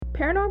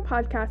Paranorm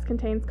Podcast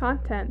contains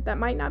content that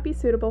might not be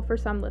suitable for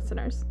some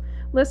listeners.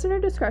 Listener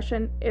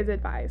discretion is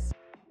advised.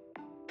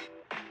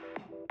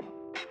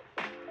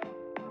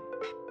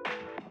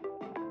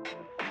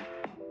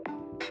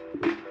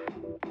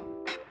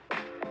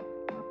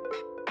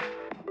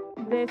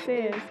 This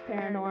is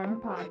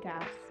Paranorm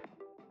Podcast.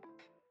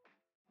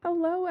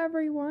 Hello,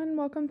 everyone.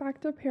 Welcome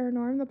back to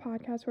Paranorm, the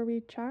podcast where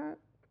we chat,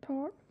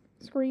 talk,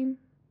 scream,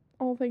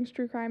 all things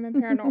true crime and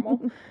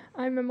paranormal.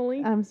 I'm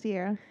Emily. I'm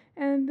Sierra.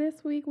 And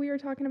this week we are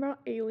talking about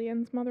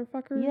aliens,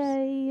 motherfuckers.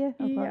 Yay!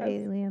 I love Yes.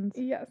 aliens.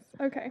 Yes.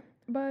 Okay.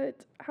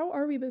 But how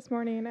are we this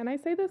morning? And I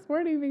say this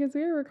morning because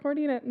we are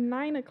recording at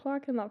 9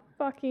 o'clock in the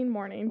fucking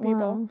morning, people.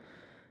 Wow.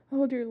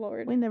 Oh, dear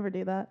Lord. We never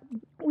do that.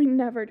 We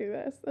never do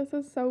this. This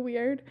is so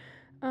weird.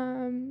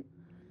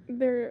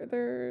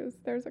 There's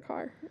a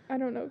car. I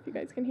don't know if you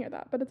guys can hear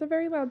that, but it's a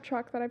very loud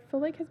truck that I feel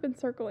like has been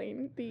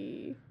circling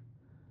the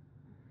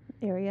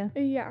Area.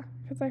 Yeah,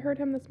 because I heard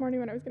him this morning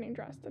when I was getting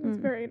dressed, and it's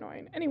very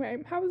annoying.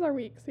 Anyway, how was our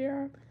week,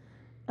 Sierra?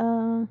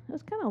 It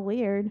was kind of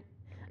weird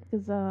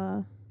because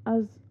I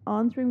was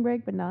on spring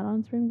break but not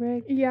on spring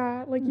break.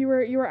 Yeah, like you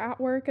were at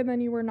work and then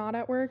you were not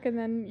at work and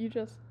then you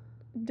just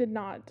did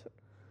not.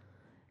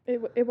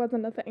 It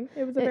wasn't a thing.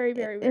 It was a very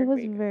weird It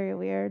was week. very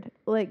weird.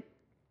 Like,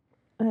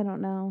 I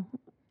don't know.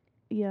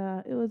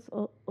 Yeah, it was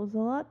a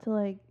lot to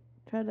like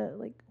try to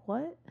like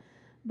what.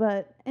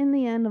 But in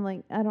the end, I'm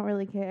like, I don't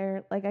really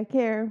care. Like, I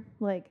care.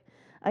 Like,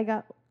 I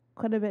got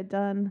quite a bit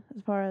done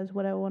as far as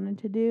what I wanted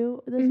to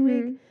do this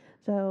week.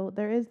 So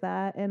there is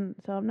that. And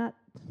so I'm not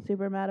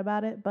super mad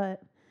about it.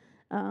 But,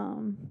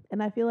 and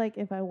I feel like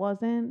if I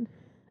was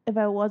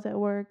at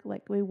work,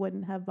 like, we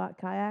wouldn't have bought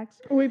kayaks.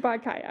 We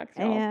bought kayaks,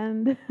 y'all.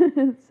 And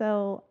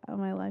so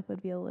my life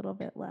would be a little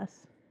bit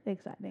less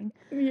exciting.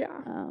 Yeah.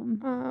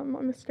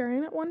 I'm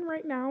staring at one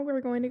right now.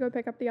 We're going to go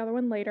pick up the other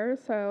one later.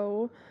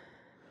 So...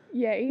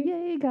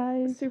 Yay,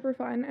 guys. Super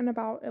fun, and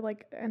about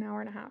like an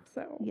hour and a half,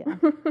 so. Yeah,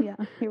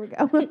 here we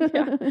go.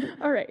 Yeah.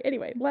 All right,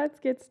 anyway, let's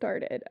get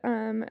started.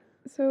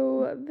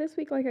 So this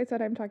week, like I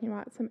said, I'm talking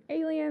about some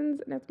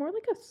aliens, and it's more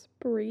like a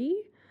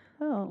spree.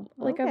 Oh,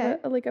 like okay.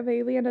 of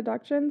alien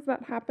abductions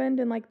that happened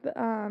in like the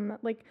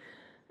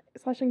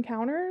 /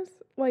 encounters,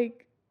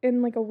 like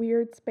in like a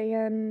weird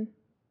span.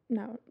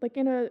 No, like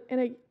in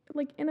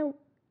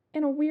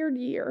a weird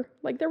year.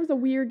 Like, there was a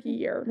weird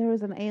year. There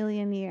was an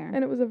alien year.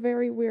 And it was a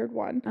very weird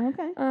one.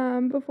 Okay.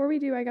 Before we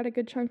do, I got a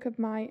good chunk of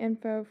my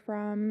info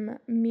from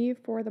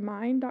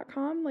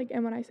meforthemind.com. Like,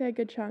 and when I say a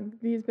good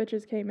chunk, these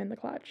bitches came in the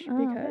clutch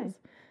because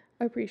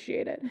I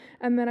appreciate it.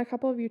 And then a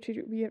couple of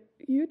YouTube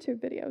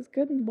videos.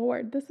 Good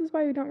Lord. This is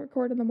why we don't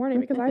record in the morning,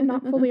 because I'm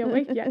not fully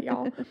awake yet,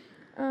 y'all.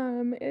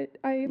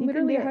 I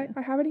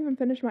haven't even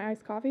finished my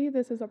iced coffee.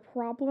 This is a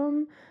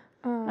problem.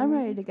 I'm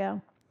ready to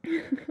go.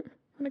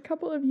 And a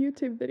couple of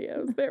YouTube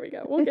videos. There we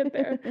go. We'll get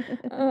there.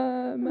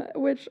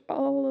 Which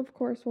all, of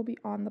course, will be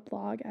on the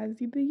blog as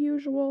the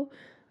usual.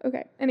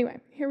 Okay. Anyway,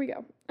 here we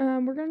go.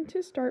 We're going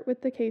to start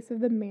with the case of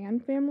the Mann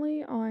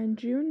family on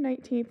June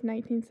 19th,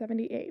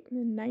 1978.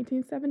 And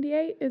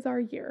 1978 is our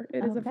year.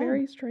 It is a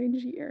very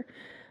strange year.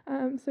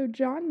 So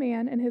John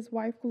Mann and his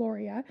wife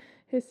Gloria,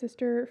 his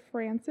sister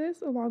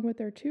Frances, along with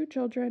their 2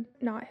 children,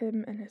 not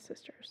him and his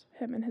sisters,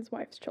 him and his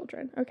wife's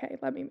children. Okay,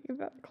 let me make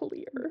that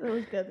clear. It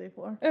was good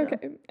before.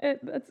 Okay,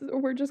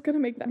 we're just going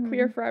to make that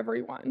clear for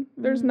everyone.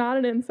 There's not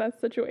an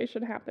incest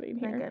situation happening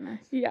here. Thank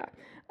goodness. Yeah.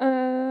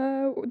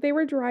 They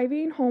were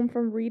driving home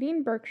from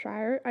Reading,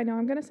 Berkshire. I know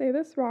I'm going to say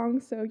this wrong,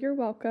 so you're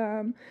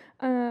welcome.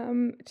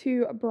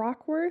 To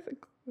Brockworth,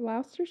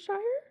 Gloucestershire?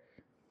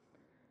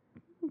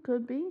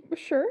 Could be.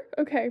 Sure.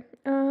 Okay.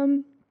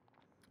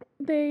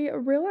 They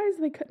realized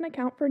they couldn't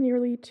account for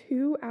nearly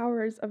 2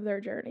 hours of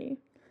their journey,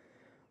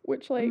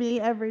 which, like...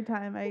 Me, every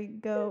time I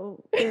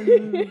go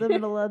in the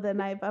middle of the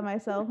night by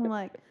myself, I'm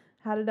like,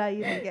 how did I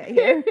even get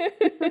here?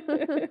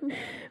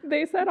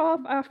 They set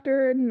off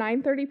after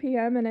 9:30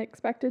 p.m. and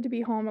expected to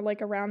be home at,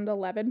 like, around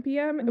 11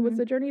 p.m. It was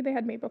the journey they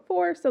had made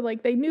before, so,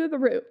 like, they knew the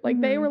route. Like,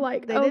 they were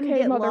like, They didn't okay,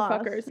 get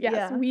motherfuckers, lost.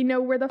 yes, we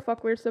know where the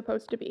fuck we're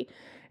supposed to be.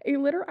 A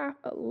little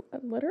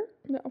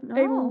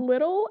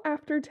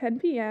after 10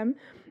 p.m.,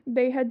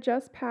 they had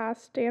just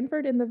passed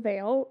Stanford in the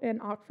Vale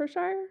in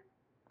Oxfordshire.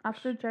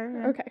 Oxfordshire,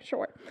 yeah. Okay,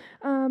 sure.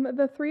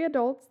 The 3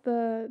 adults,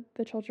 the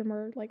children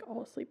were, like,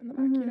 all asleep in the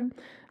back, you know,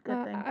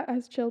 Good thing.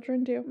 as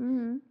children do.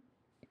 Mm-hmm.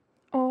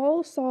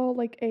 All saw,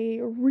 like,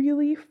 a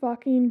really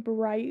fucking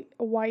bright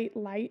white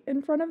light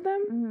in front of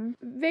them.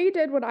 Mm-hmm. They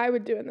did what I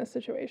would do in this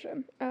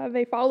situation.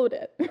 They followed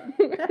it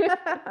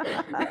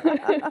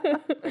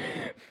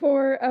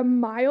for a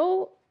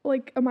mile,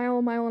 a mile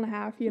and a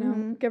half, you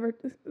know, give her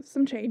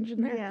some change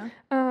in there. Yeah.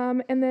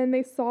 And then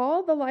they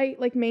saw the light,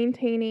 like,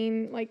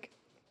 maintaining, like,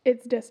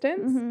 its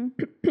distance.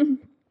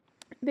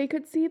 They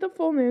could see the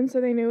full moon,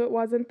 so they knew it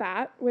wasn't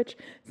that, which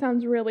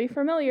sounds really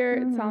familiar.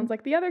 It sounds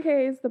like the other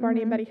case, the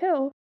Barney and Betty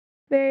Hill.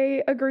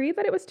 They agreed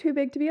that it was too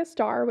big to be a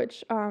star,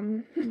 which,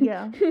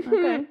 Yeah.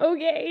 Okay.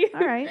 okay.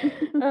 All right.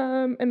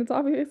 And it's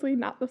obviously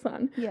not the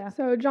sun. Yeah.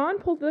 So John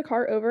pulled the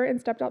car over and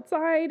stepped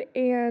outside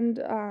and,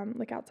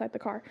 outside the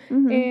car.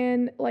 Mm-hmm.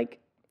 And,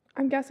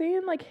 I'm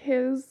guessing like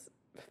his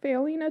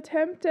failing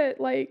attempt at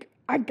like,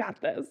 I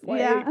got this, like,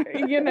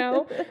 Yeah. you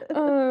know,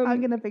 I'm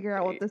gonna figure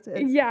out what this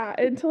is. yeah,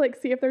 and to like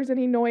see if there's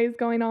any noise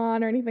going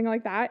on or anything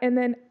like that, and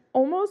then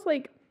almost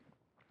like,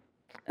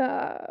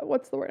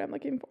 what's the word I'm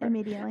looking for?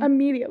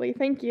 Immediately,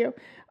 thank you.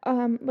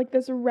 Like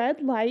this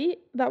red light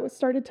that was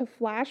started to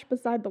flash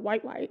beside the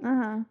white light,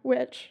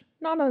 which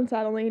not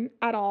unsettling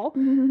at all.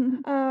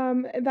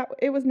 That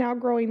it was now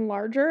growing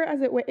larger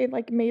as it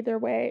like made their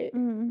way,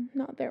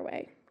 not their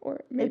way,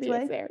 or maybe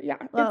it's there, yeah,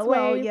 its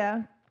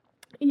way,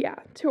 yeah,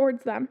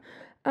 towards them.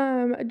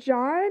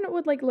 John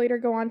would like later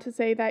go on to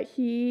say that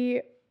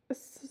he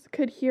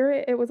could hear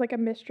it. It was like a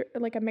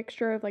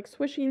mixture of like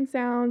swishing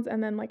sounds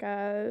and then like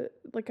a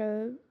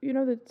you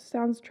know the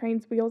sounds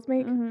trains wheels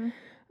make.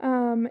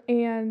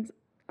 And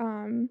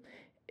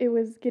it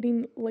was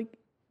getting like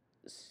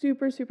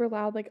super super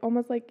loud, like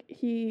almost like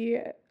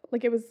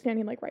it was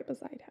standing like right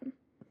beside him.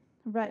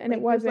 Right, and like,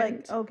 it wasn't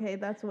like, okay,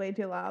 that's way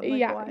too loud. Like,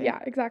 yeah, why? yeah,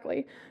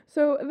 exactly.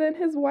 So then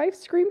his wife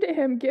screamed at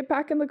him, "Get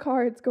back in the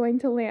car, it's going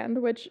to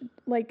land," which,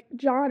 like,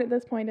 John at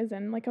this point is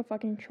in, like, a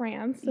fucking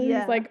trance. So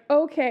he's like,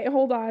 okay,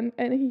 hold on.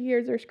 And he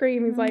hears her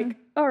scream. He's like,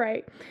 all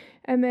right.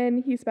 And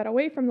then he sped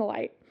away from the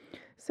light.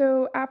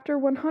 So after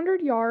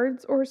 100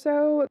 yards or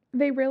so,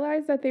 they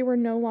realized that they were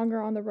no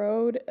longer on the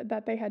road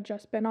that they had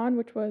just been on,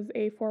 which was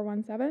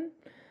A417.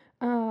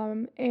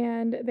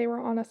 And they were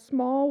on a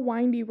small,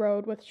 windy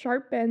road with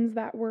sharp bends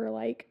that were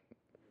like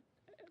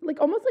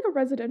almost like a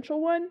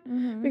residential one,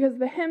 because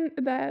the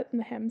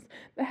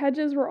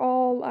hedges were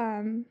all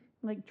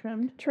like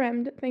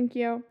trimmed, thank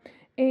you,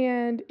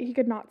 and he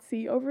could not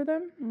see over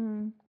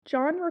them.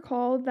 John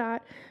recalled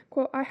that,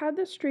 quote, "I had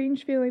this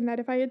strange feeling that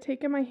if I had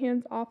taken my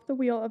hands off the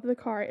wheel of the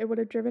car, it would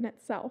have driven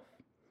itself."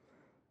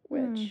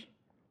 Which,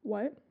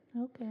 what?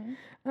 Okay.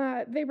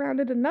 They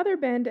rounded another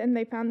bend and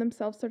they found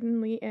themselves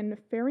suddenly in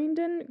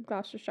Farringdon,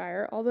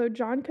 Gloucestershire. Although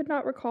John could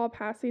not recall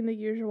passing the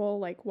usual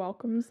like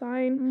welcome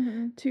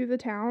sign to the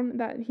town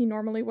that he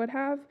normally would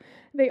have.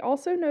 They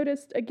also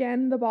noticed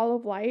again the ball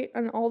of light,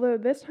 and although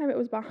this time it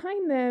was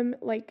behind them,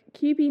 like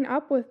keeping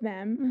up with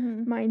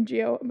them, mind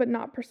you, but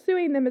not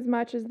pursuing them as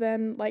much as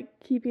then like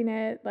keeping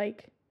it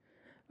like,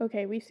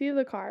 okay, we see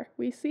the car,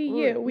 we see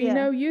you, we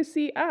know you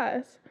see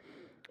us,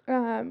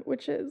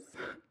 which is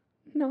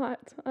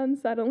not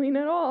unsettling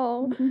at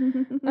all.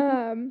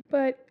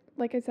 But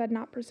like I said,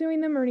 not pursuing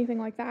them or anything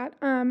like that.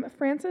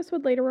 Francis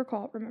would later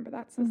recall, remember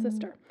that's the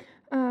sister,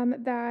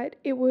 that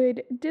it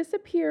would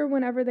disappear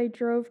whenever they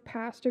drove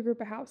past a group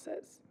of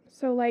houses.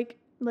 So like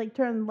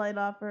turn the light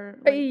off or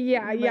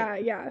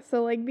yeah.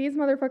 So like these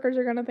motherfuckers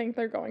are gonna think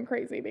they're going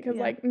crazy because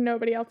like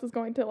nobody else is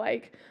going to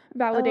like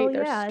validate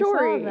their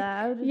story. I saw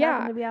that. I was just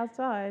happened to be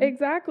outside.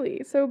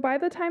 Exactly. So by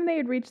the time they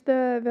had reached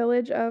the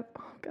village of,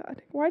 oh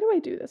god, why do I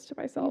do this to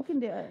myself? You can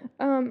do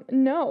it.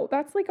 No,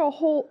 that's like a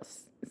whole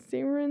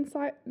Siren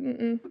side.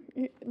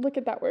 Look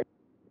at that word.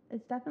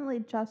 It's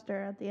definitely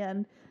Chester at the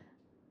end.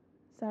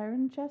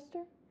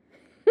 Cirencester?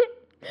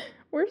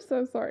 We're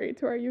so sorry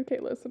to our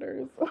UK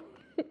listeners.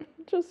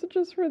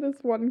 just for this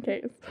one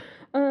case.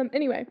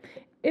 Anyway,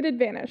 it had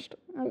vanished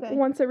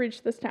once it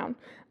reached this town.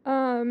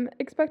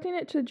 Expecting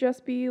it to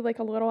just be like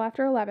a little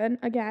after 11.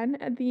 Again,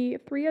 the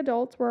three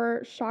adults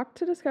were shocked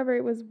to discover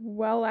it was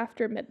well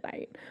after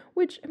midnight,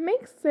 which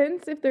makes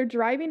sense if they're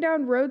driving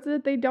down roads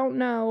that they don't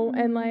know,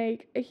 and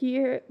like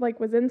he like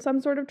was in some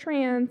sort of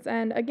trance,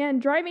 and again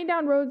driving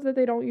down roads that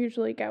they don't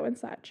usually go and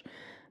such.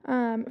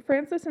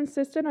 Frances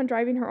insisted on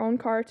driving her own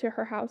car to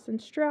her house in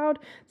Stroud,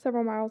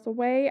 several miles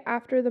away,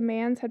 after the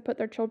Manns had put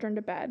their children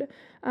to bed.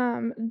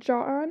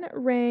 John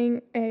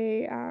rang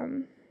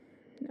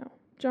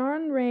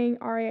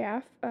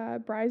RAF,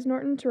 Bryce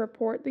Norton, to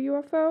report the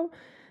UFO.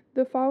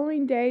 The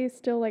following day,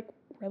 still like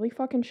really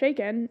fucking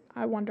shaken.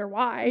 I wonder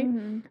why.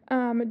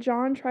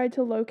 John tried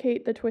to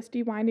locate the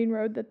twisty, winding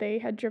road that they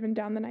had driven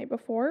down the night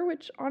before,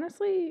 which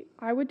honestly,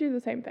 I would do the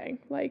same thing.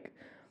 Like,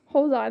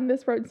 hold on,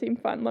 this road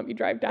seemed fun. Let me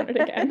drive down it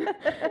again.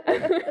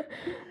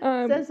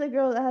 Says the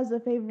girl that has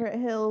the favorite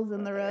hills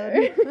in the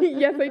road.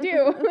 Yes, I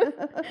do.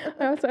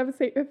 I also have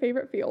a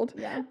favorite field.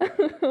 Yeah.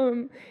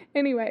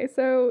 Anyway,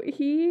 so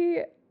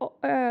he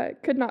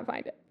could not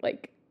find it.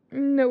 Like,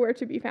 nowhere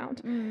to be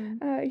found.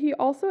 He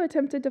also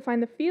attempted to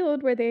find the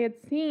field where they had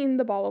seen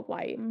the ball of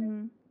light.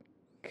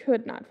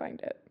 Could not find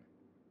it.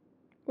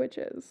 Which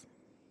is...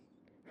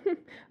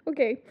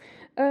 okay.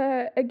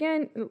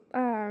 Again,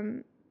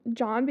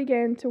 John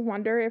began to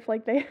wonder if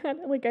like they had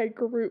like a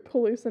group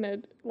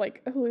hallucination,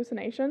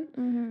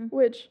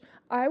 which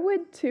I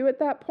would too at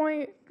that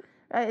point.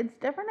 It's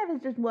different if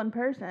it's just one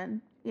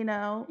person,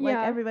 like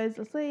everybody's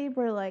asleep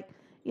or like,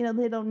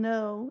 they don't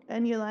know,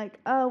 and you're like,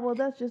 oh well,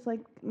 that's just like,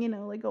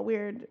 like a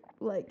weird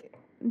like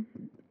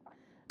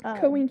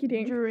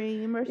coinky-dink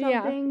dream or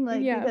something,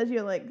 because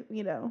you're like,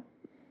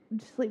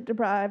 sleep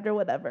deprived or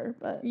whatever.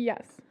 But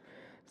yes,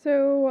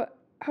 so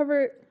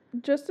however,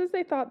 just as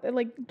they thought that,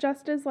 like,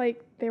 just as,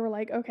 like, they were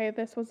like, okay,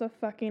 this was a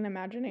fucking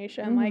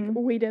imagination, like,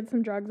 Mhm. we did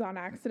some drugs on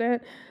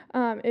accident.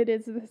 It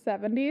is the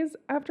 70s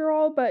after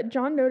all, but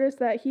John noticed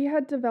that he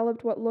had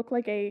developed what looked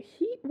like a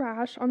heat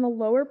rash on the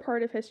lower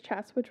part of his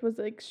chest, which was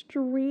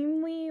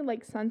extremely,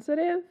 like,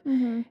 sensitive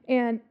Mhm.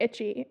 and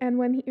itchy. And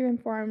when he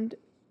informed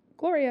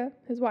Gloria,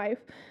 his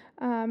wife,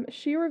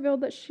 she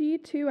revealed that she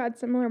too had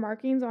similar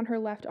markings on her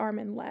left arm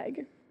and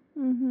leg.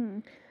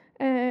 Mhm.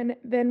 And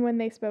then when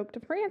they spoke to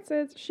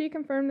Frances, she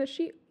confirmed that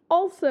she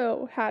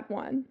also had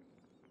one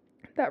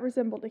that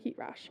resembled a heat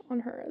rash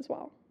on her as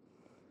well.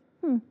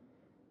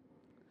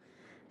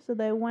 So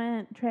they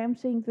went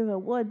tramping through the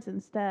woods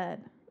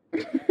instead.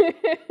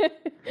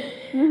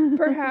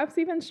 Perhaps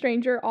even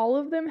stranger, all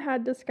of them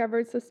had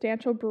discovered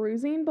substantial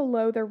bruising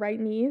below their right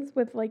knees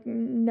with like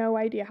no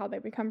idea how they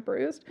become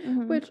bruised.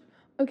 Mhm. Which,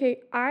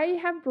 okay, I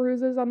have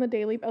bruises on the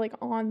daily,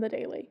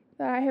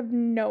 that I have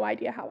no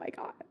idea how I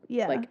got.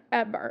 Yeah. Like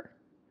ever.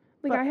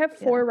 Like But- I have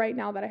 4 yeah. right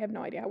now that I have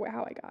no idea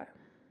how I got.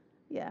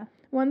 Yeah.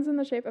 One's in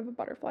the shape of a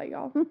butterfly,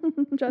 y'all.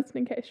 Just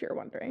in case you're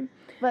wondering.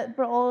 But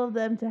for all of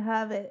them to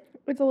have it,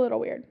 It's a little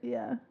weird.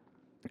 yeah.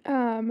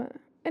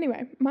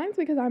 Anyway, mine's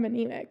because I'm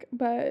anemic,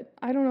 but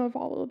I don't know if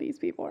all of these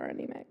people are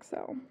anemic,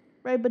 so.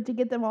 Right, but to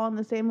get them all in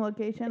the same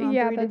location on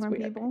Yeah, 3 that's different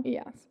weird. people.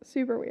 Yes,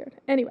 super weird.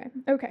 Anyway,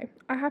 okay.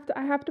 I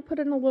have to put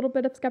in a little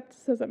bit of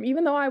skepticism,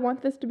 even though I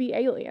want this to be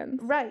aliens.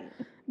 Right.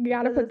 You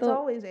gotta 'Cause put it's the.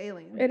 always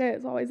aliens. It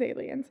is always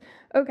aliens.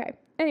 Okay.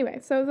 Anyway,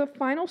 so the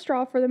final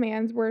straw for the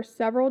Manns were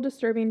several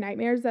disturbing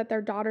nightmares that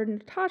their daughter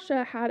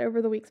Natasha had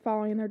over the weeks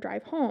following their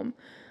drive home.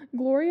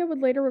 Gloria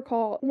would later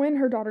recall when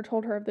her daughter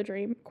told her of the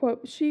dream,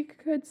 quote, she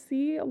could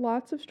see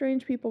lots of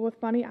strange people with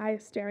funny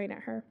eyes staring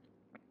at her,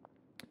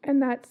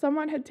 and that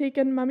someone had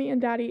taken Mummy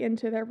and Daddy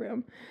into their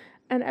room.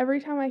 And every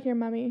time I hear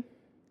Mummy,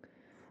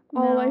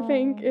 all I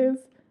think No.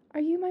 is,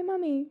 are you my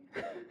mummy?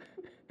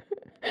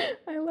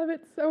 I love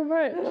it so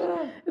much.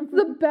 It's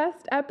the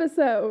best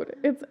episode.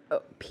 It's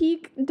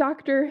peak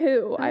Doctor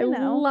Who. I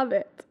know. love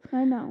it.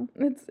 I know.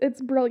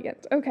 It's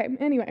brilliant. Okay,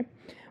 anyway.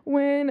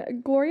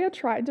 When Gloria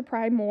tried to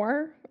pry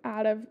more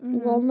out of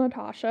little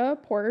Natasha,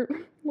 poor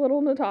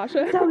little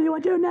Natasha. Tell me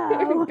what you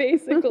know.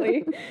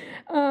 Basically.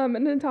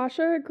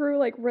 Natasha grew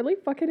like really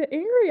fucking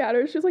angry at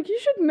her. She was like, you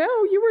should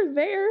know, you were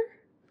there.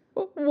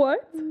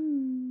 What?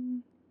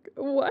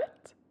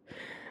 What?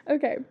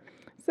 Okay.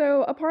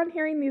 So, upon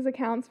hearing these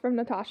accounts from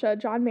Natasha,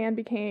 John Mann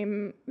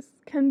became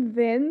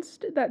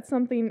convinced that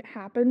something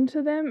happened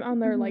to them on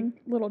their like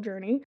little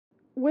journey.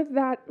 With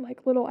that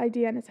like little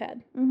idea in his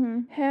head,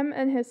 him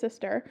and his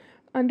sister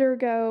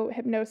undergo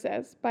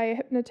hypnosis by a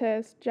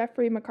hypnotist,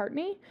 Jeffrey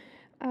McCartney.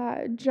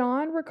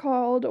 John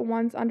recalled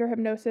once under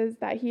hypnosis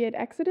that he had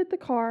exited the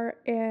car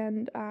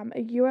and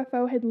a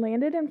UFO had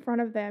landed in front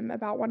of them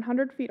about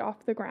 100 feet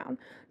off the ground.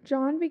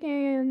 John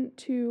began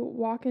to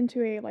walk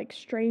into a like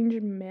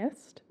strange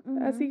mist,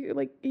 as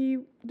he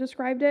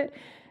described it,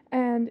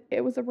 and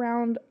it was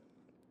around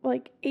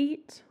like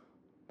 8.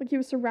 Like he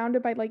was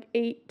surrounded by like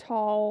 8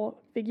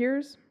 tall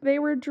figures. They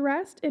were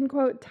dressed in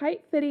quote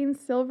tight-fitting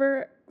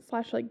silver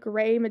 / like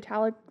gray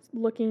metallic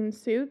looking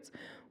suits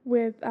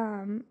with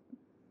baklava.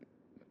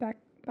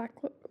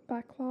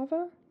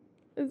 Baklava?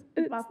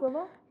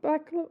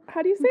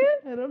 How do you say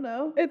it? I don't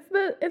know. It's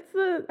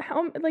the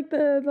helmet, like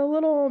the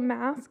little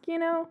mask, you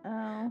know,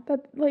 Oh.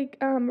 that like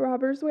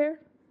robbers wear.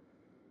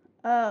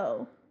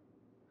 Oh.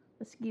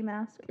 The ski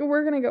mask.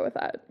 We're gonna go with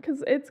that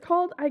because it's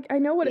called. I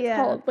know what it's Yeah.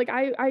 called. Like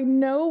I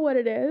know what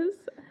it is.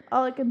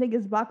 All I can think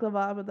is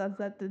baklava, but that's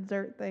that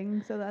dessert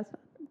thing, so that's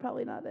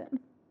probably not it.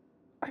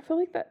 I feel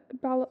like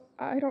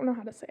I don't know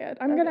how to say it.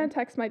 I'm Okay. gonna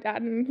text my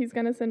dad and he's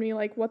gonna send me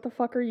like, what the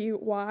fuck are you?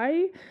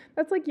 Why?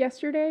 That's like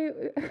yesterday.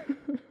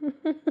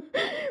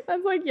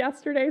 That's like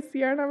yesterday.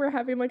 Sierra and I were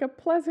having like a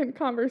pleasant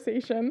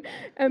conversation,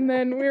 and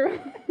then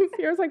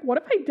Sierra's like, what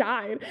if I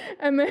died?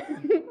 And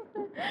then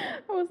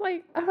I was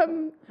like,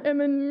 and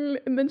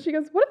then she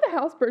goes, what if the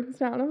house burns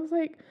down? I was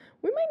like,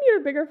 we might need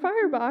a bigger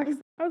firebox.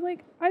 I was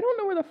like, I don't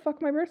know where the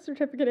fuck my birth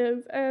certificate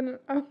is, and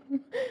I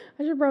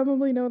should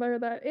probably know where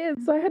that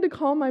is. So I had to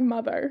call my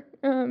mother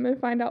and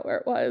find out where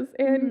it was,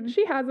 and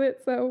she has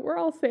it, so we're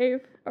all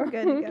safe.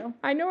 Good to go.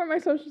 I know where my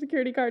social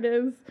security card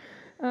is.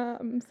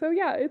 So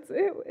yeah,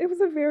 it was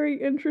a very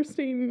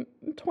interesting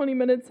 20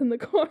 minutes in the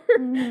car.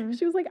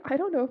 She was like, I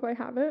don't know if I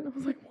have it. And I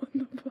was like, what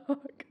the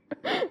fuck?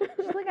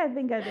 She's like, I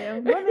think I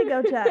do. Let me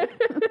go check.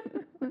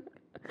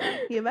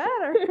 You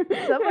better.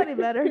 Somebody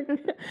better.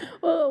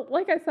 Well,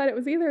 like I said, it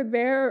was either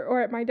there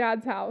or at my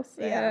dad's house.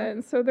 Yeah.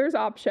 And so there's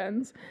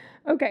options.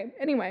 Okay,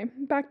 anyway,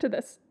 back to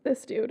this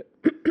dude.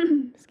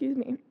 Excuse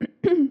me.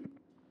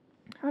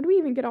 How do we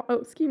even get on?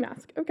 Oh, ski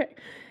mask. Okay.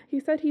 He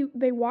said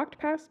they walked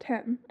past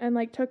him and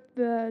like took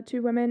the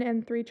 2 women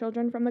and 3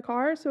 children from the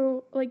car.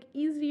 So like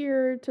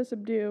easier to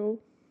subdue,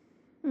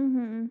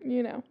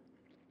 you know.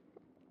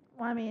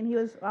 Well, I mean, he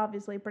was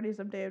obviously pretty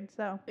subdued,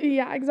 so.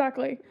 Yeah,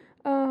 exactly.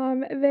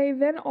 They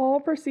then all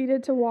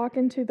proceeded to walk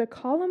into the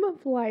column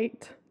of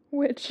light,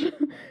 which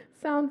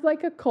sounds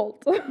like a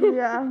cult.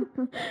 Yeah.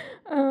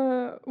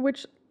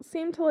 Which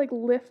seemed to like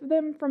lift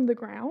them from the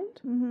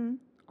ground. Mm-hmm.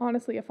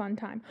 Honestly, a fun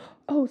time.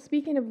 Oh,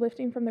 speaking of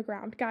lifting from the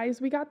ground,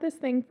 guys, we got this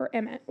thing for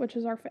Emmett, which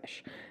is our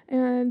fish.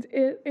 And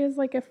it is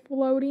like a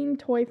floating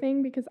toy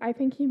thing because I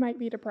think he might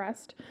be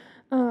depressed.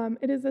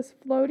 It is this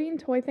floating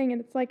toy thing, and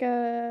it's like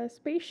a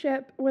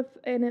spaceship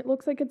and it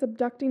looks like it's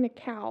abducting a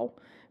cow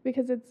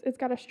because it's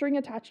got a string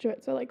attached to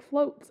it, so it like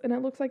floats, and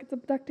it looks like it's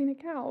abducting a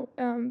cow.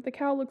 The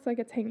cow looks like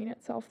it's hanging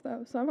itself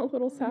though, so I'm a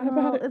little sad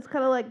about it. It's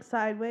kind of like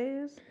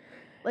sideways.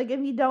 Like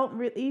if you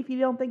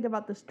don't think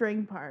about the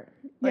string part,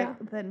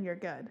 then you're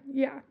good.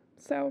 Yeah.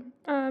 So,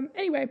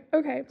 anyway,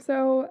 okay.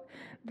 So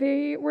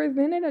they were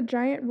then in a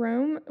giant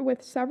room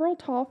with several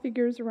tall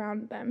figures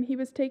around them. He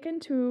was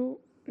taken to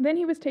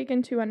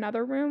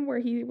another room where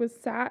he was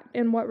sat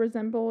in what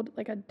resembled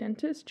like a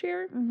dentist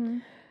chair. Mm-hmm.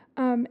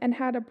 And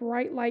had a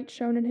bright light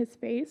shone in his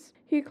face.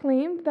 He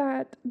claimed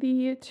that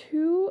the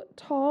two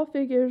tall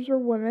figures were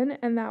women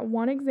and that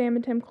one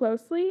examined him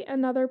closely,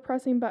 another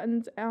pressing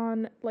buttons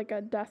on like a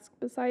desk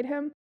beside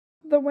him.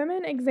 The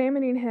women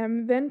examining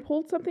him then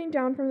pulled something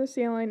down from the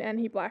ceiling and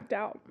he blacked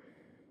out.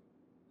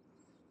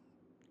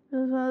 It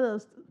was one of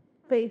those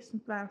face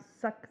mask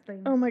suck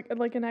things. Oh my god,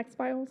 like in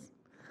X-Files?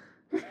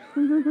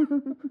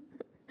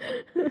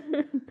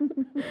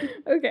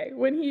 Okay,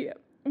 when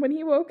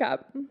he woke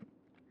up,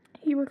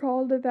 he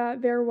recalled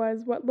that there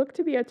was what looked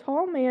to be a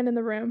tall man in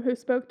the room who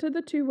spoke to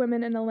the two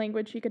women in a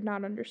language he could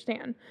not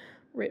understand.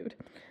 Rude.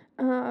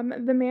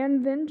 The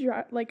man then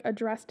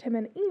addressed him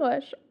in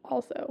English,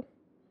 also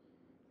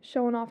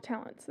showing off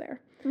talents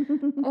there.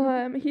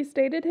 He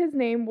stated his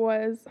name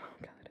was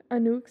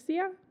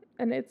Anuxia,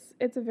 and it's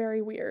a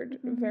very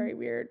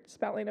weird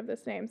spelling of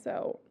this name,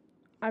 so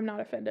I'm not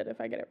offended if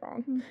I get it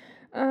wrong.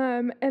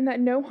 And that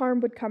no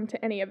harm would come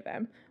to any of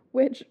them.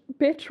 Which,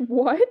 bitch,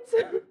 what?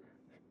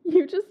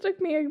 You just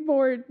took me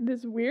aboard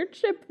this weird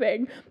ship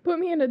thing, put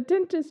me in a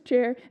dentist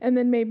chair, and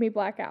then made me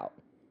black out.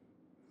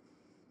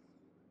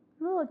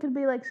 Well, it could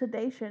be like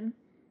sedation,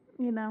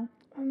 you know.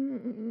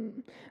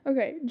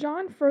 Okay,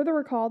 John further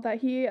recalled that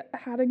he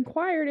had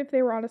inquired if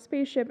they were on a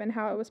spaceship and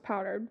how it was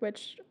powdered,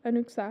 which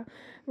Anuxa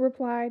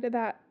replied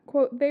that,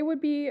 quote, they would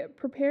be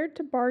prepared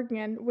to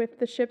bargain with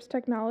the ship's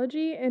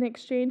technology in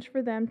exchange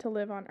for them to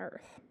live on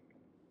Earth.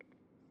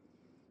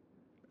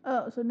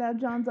 Oh, so now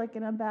John's like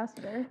an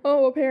ambassador.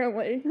 Oh,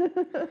 apparently.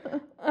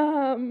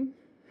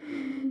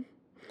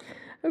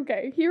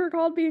 Okay, he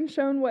recalled being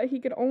shown what he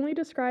could only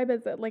describe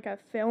as a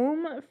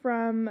film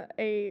from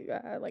a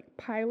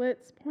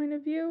pilot's point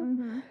of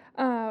view,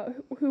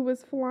 who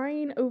was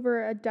flying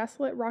over a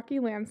desolate rocky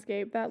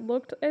landscape that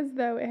looked as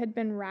though it had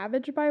been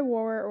ravaged by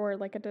war or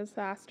like a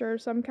disaster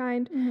of some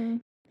kind. Mm-hmm.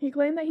 He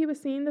claimed that he was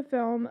seeing the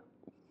film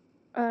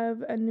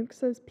of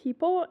Anuxa's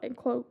people and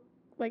quote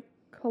like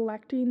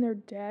collecting their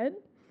dead.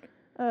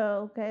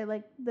 Oh, okay.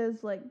 Like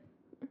there's like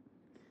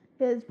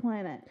his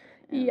planet.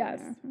 Yes.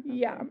 Okay.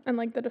 Yeah. And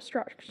like the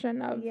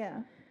destruction of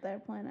their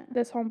planet.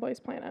 This homeboy's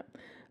planet.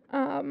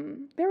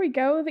 There we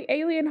go. The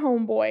alien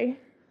homeboy.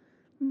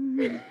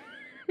 Mm-hmm.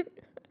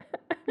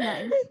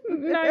 Nice.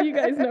 Now you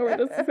guys know where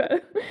this is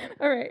at.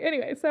 All right.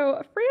 Anyway,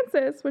 so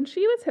Frances, when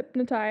she was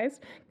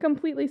hypnotized,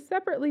 completely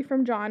separately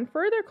from John,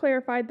 further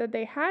clarified that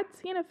they had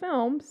seen a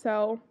film.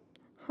 So,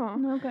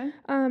 Okay.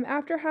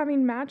 After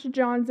having matched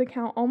John's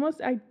account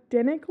almost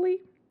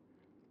identically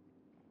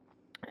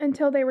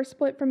until they were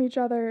split from each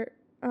other.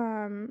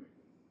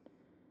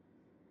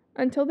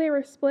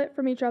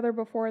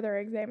 Before their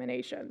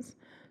examinations.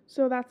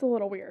 So that's a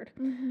little weird.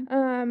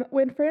 Mm-hmm.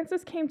 When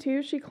Frances came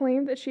to, she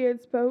claimed that she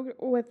had spoke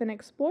with an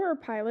explorer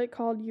pilot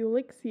called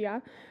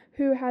Ulixia,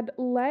 who had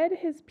led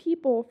his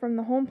people from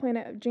the home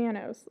planet of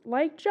Janos.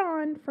 Like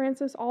John,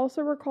 Frances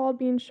also recalled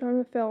being shown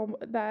a film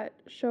that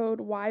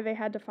showed why they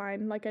had to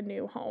find like a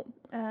new home.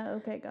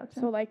 Okay, gotcha.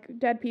 So like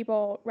dead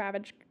people,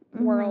 ravaged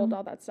world,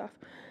 all that stuff.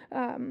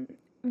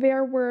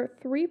 There were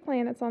 3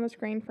 planets on the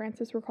screen,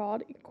 Frances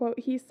recalled. Quote,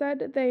 he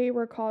said they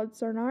were called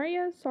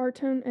Sarnaria,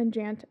 Sartun,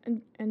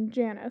 and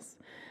Janus.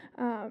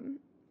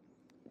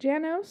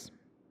 Janos,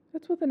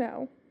 that's with an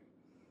O.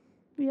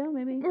 Yeah,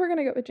 maybe. We're going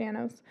to go with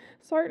Janos.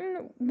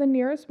 Sartun, the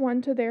nearest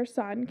one to their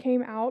sun,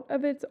 came out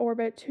of its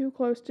orbit too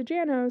close to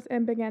Janos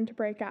and began to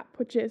break up,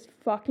 which is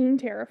fucking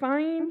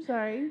terrifying. I'm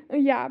sorry.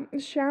 Yeah,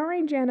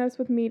 showering Janos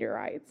with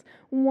meteorites.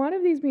 One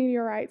of these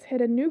meteorites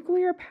hit a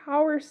nuclear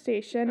power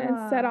station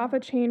and set off a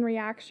chain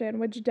reaction,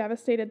 which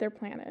devastated their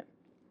planet.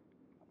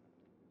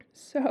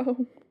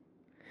 So,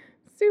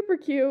 super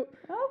cute.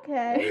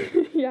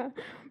 Okay. Yeah.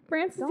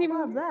 Frances Don't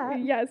love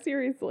that. Yeah,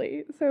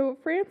 seriously. So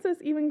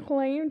Frances even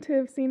claimed to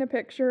have seen a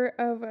picture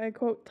of a,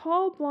 quote,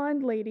 tall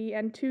blonde lady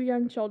and 2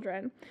 young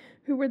children,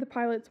 who were the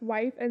pilot's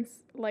wife and,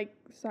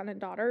 son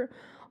and daughter,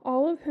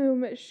 all of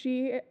whom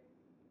she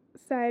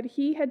said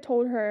he had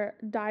told her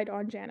died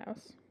on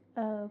Janos.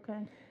 Oh,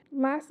 okay.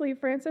 Lastly,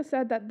 Frances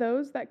said that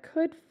those that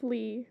could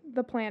flee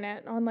the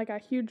planet on, a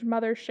huge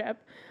mothership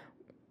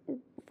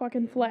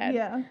fucking fled.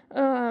 Yeah.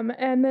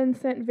 And then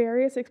sent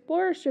various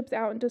explorer ships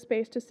out into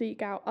space to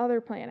seek out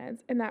other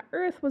planets, and that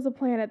Earth was a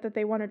planet that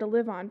they wanted to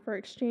live on for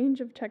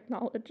exchange of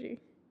technology.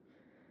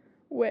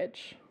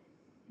 Which,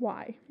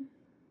 Why?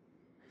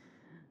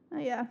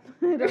 Yeah,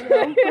 I don't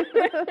know.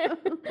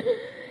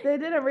 They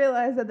didn't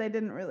realize that they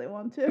didn't really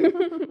want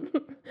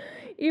to.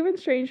 Even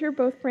stranger,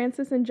 both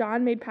Francis and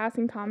John made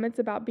passing comments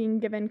about being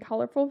given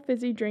colorful,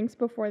 fizzy drinks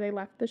before they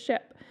left the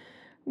ship.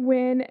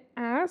 When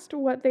asked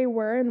what they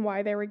were and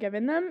why they were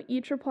given them,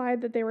 each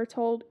replied that they were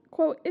told,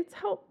 quote,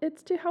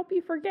 it's to help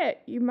you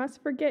forget. You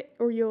must forget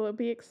or you'll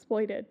be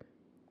exploited.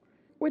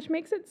 Which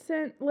makes sense.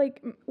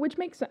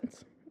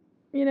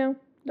 You know,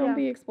 don't Yeah.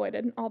 be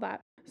exploited, all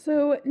that.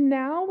 So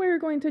now we're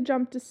going to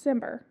jump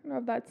December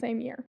of that same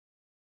year.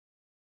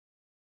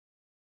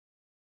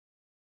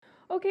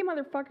 Okay,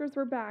 motherfuckers,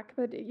 we're back,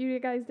 but you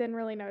guys didn't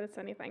really notice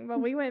anything.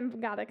 But we went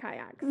and got a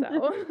kayak,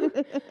 so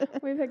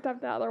we picked up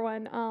the other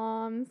one.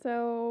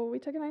 So we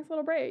took a nice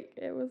little break.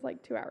 It was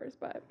like 2 hours,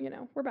 but you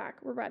know, we're back.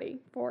 We're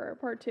ready for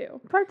part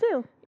 2. Part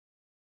 2.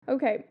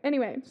 Okay,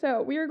 anyway,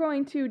 so we are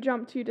going to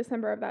jump to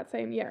December of that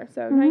same year.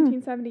 So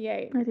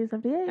 1978.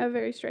 1978. A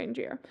very strange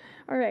year.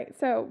 All right,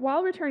 so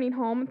while returning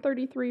home,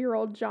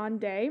 33-year-old John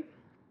Day,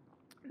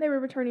 they were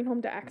returning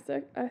home to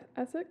Essex?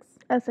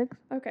 Essex.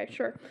 Okay,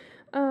 sure.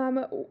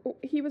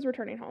 He was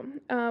returning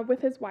home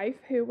with his wife,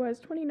 who was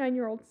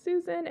 29-year-old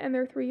Susan, and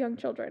their 3 young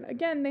children.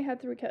 Again, they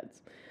had 3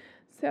 kids.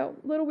 So,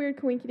 little weird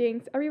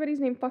coinkydinks. Everybody's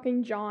named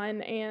fucking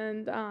John,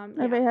 and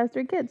Everybody has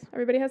 3 kids.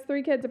 Everybody has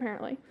 3 kids,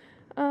 apparently.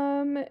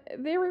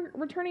 They were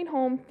returning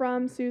home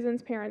from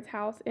Susan's parents'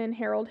 house in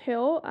Harold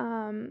Hill,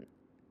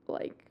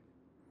 like,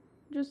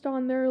 just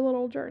on their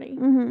little journey,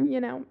 you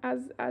know,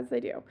 as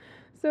they do.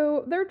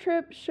 So their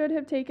trip should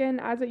have taken,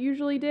 as it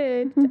usually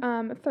did,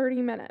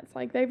 30 minutes.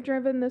 Like, they've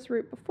driven this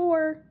route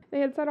before. They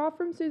had set off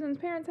from Susan's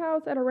parents'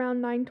 house at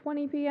around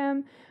 9:20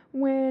 p.m.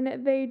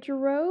 When they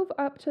drove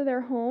up to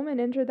their home and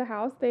entered the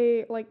house,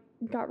 they, like,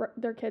 got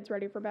their kids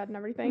ready for bed and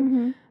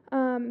everything.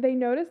 They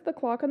noticed the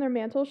clock on their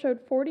mantle showed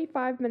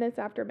 45 minutes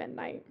after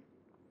midnight.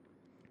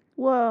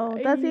 Whoa,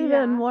 that's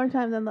even more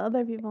time than the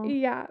other people.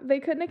 Yeah, they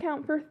couldn't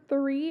account for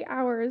 3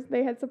 hours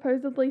they had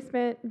supposedly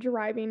spent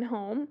driving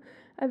home.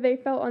 They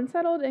felt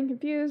unsettled and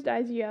confused,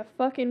 as you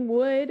fucking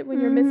would when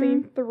you're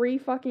missing 3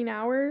 fucking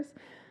hours.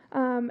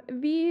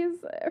 These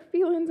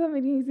feelings of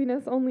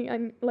uneasiness only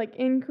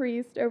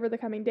increased over the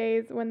coming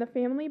days when the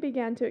family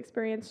began to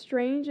experience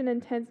strange and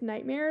intense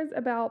nightmares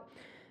about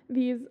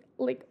these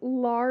like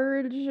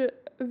large,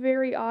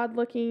 very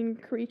odd-looking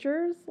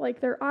creatures.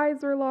 Like, their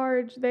eyes were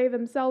large, they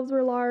themselves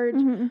were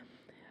large.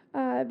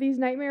 These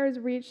nightmares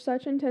reached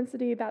such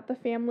intensity that the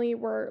family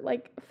were,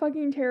 like,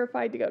 fucking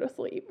terrified to go to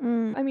sleep.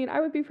 I mean, I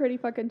would be pretty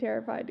fucking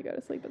terrified to go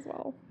to sleep as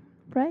well.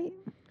 Right?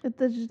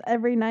 It's just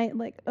every night,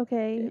 like,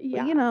 okay,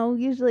 Yeah. you know,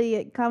 usually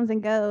it comes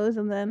and goes,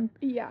 and then...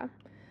 Yeah.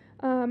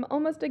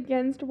 Almost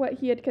against what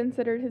he had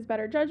considered his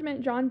better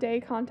judgment, John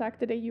Day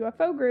contacted a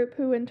UFO group,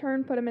 who in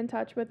turn put him in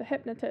touch with a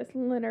hypnotist,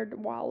 Leonard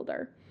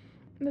Wilder.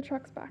 The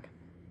truck's back.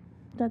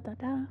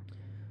 Da-da-da.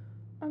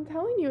 I'm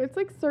telling you, it's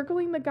like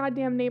circling the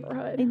goddamn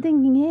neighborhood. I'm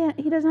thinking, yeah,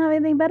 he doesn't have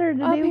anything better to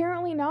do.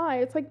 Apparently not.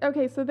 It's like,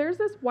 okay, so there's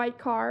this white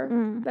car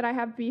that I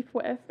have beef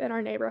with in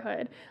our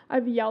neighborhood.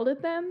 I've yelled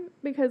at them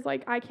because,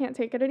 like, I can't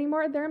take it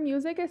anymore. Their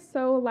music is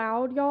so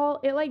loud, y'all.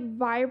 It, like,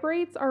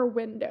 vibrates our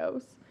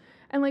windows.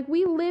 And, like,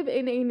 we live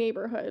in a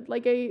neighborhood,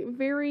 like a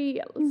very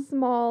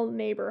small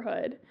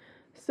neighborhood.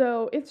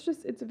 So it's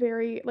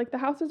very, like, the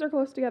houses are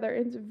close together.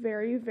 It's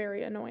very,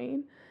 very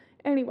annoying.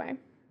 Anyway.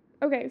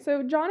 Okay,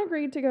 so John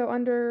agreed to go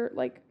under,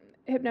 like,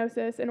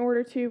 hypnosis in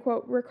order to,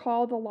 quote,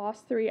 recall the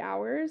lost 3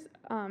 hours,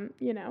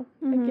 you know,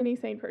 like any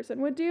sane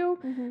person would do.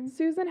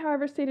 Susan,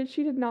 however, stated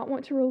she did not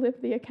want to relive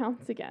the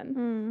accounts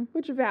again,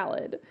 which is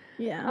valid.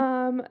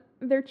 Yeah.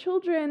 Their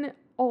children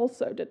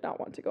also did not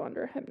want to go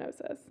under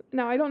hypnosis.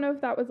 Now, I don't know if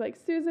that was, like,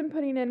 Susan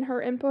putting in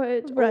her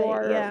input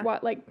or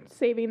what, like,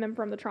 saving them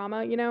from the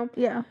trauma, you know?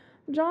 Yeah.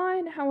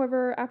 John,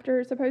 however,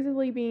 after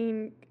supposedly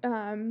being,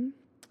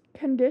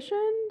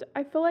 conditioned,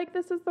 I feel like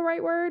this is the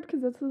right word because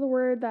this is the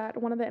word that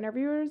one of the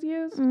interviewers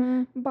used,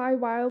 by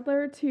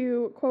Wilder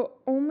to, quote,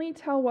 only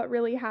tell what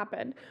really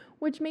happened,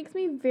 which makes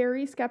me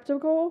very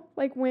skeptical,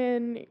 like,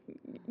 when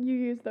you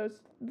use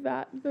those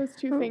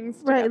two things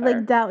together. Right,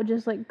 like, doubt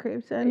just, like,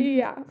 creeps in.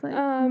 Yeah.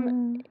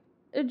 Like,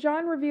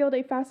 John revealed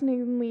a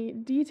fascinatingly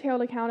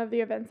detailed account of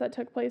the events that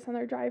took place on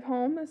their drive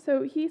home.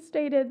 So he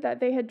stated that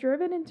they had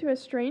driven into a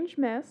strange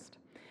mist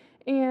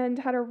and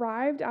had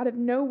arrived out of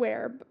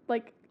nowhere,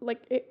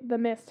 the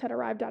mist had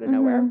arrived out of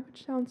nowhere,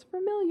 which sounds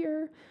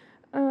familiar.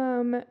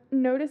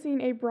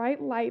 Noticing a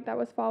bright light that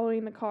was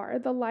following the car.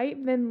 The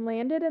light then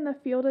landed in the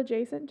field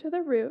adjacent to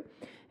the route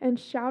and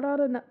shot out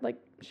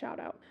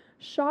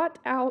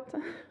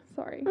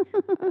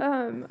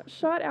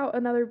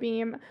another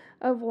beam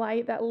of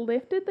light that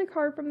lifted the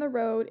car from the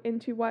road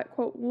into what,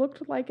 quote,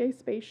 looked like a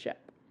spaceship.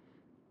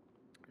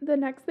 The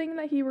next thing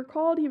that he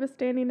recalled, he was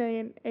standing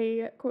in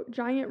a, quote,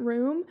 giant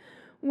room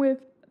with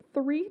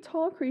 3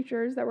 tall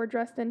creatures that were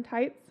dressed in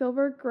tight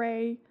silver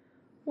gray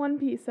one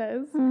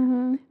pieces,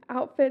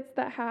 outfits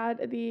that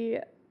had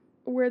the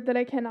word that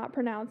I cannot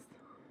pronounce,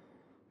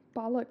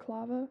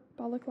 balaclava.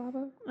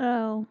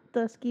 Oh,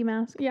 the ski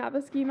mask. Yeah,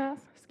 the ski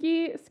mask.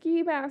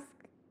 Ski mask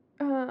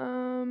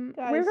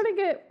Guys.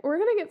 we're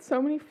gonna get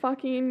so many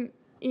fucking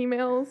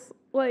emails.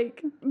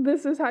 Like,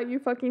 this is how you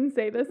fucking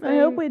say this thing. I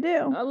hope we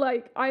do.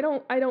 Like, I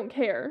don't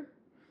care.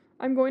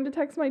 I'm going to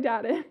text my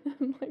dad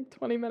in like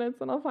 20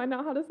 minutes and I'll find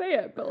out how to say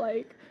it. But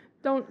like,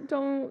 do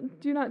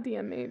not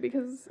DM me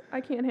because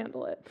I can't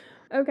handle it.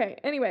 Okay.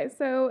 Anyway,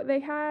 so they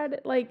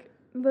had like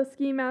the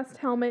ski mask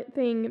helmet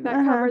thing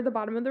that covered the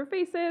bottom of their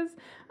faces.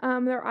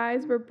 Their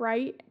eyes were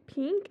bright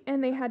pink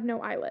and they had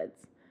no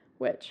eyelids,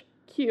 which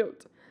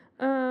cute.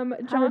 How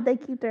did they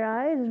keep their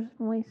eyes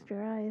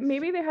moisturized?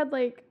 Maybe they had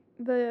like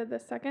the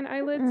second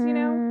eyelids, you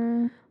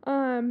know.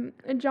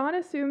 John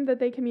assumed that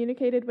they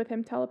communicated with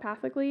him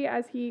telepathically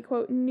as he,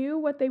 quote, knew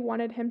what they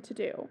wanted him to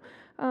do.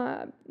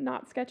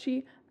 Not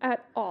sketchy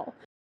at all.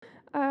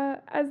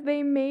 As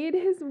he made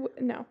his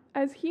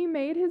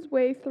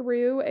way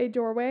through a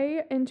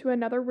doorway into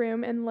another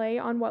room and lay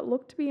on what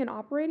looked to be an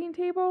operating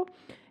table,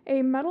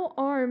 a metal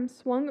arm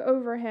swung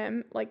over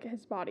him, like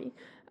his body.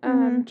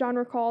 John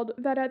recalled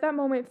that at that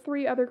moment,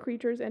 3 other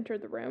creatures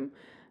entered the room.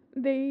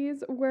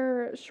 These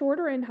were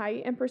shorter in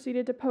height and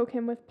proceeded to poke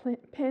him with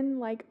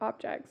pin-like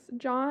objects.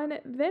 John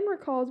then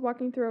recalls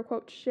walking through a,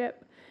 quote,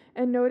 ship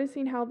and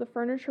noticing how the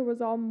furniture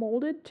was all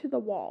molded to the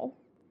wall,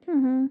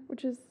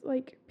 which is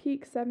like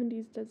peak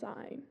 70s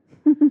design.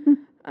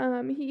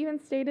 He even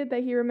stated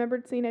that he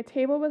remembered seeing a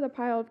table with a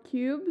pile of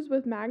cubes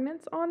with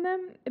magnets on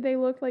them. They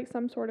looked like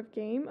some sort of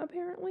game,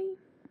 apparently,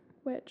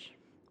 which...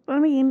 I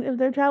mean, if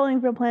they're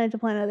traveling from planet to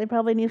planet, they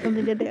probably need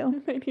something to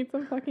do. They need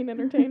some fucking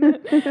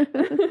entertainment.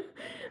 The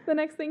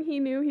next thing he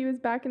knew, he was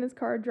back in his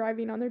car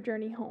driving on their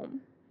journey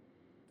home.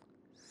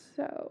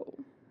 So,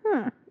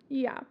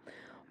 yeah.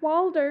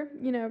 Wilder,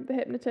 you know, the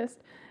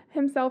hypnotist,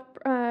 himself,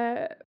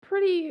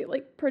 pretty,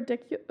 like,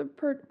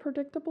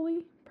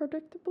 predictably?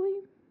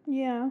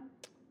 Yeah.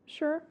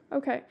 Sure.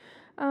 Okay.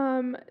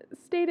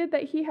 Stated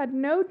that he had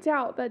no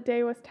doubt that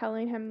Day was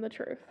telling him the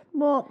truth.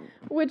 Well,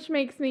 which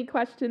makes me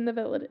question the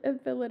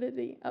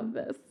validity of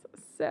this.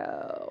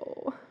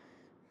 So,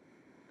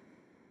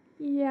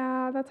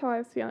 yeah, that's how I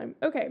was feeling.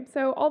 Okay,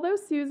 so although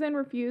Susan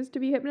refused to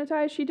be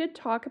hypnotized, she did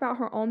talk about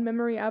her own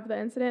memory of the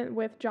incident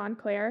with John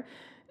Clare,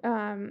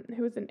 who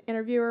was an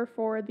interviewer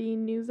for the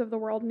News of the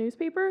World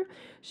newspaper.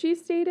 She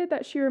stated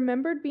that she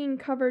remembered being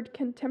covered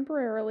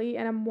contemporarily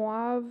in a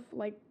mauve,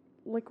 like,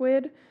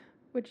 liquid,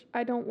 which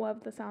I don't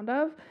love the sound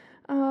of,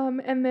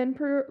 and then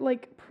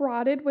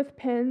prodded with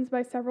pins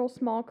by several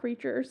small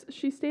creatures.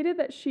 She stated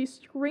that she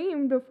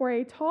screamed before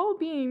a tall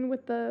being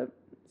with the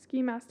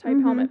ski mask type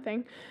helmet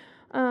thing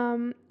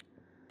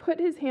put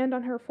his hand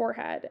on her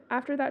forehead.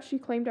 After that, she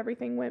claimed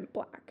everything went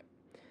black.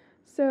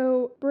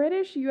 So,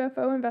 British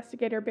UFO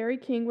investigator Barry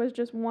King was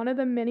just one of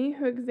the many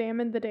who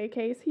examined the Day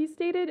case. He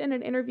stated in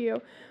an interview,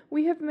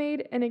 "We have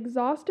made an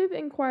exhaustive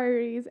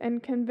inquiries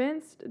and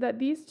convinced that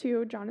these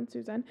two, John and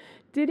Susan,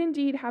 did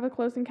indeed have a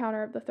close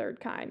encounter of the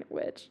third kind,"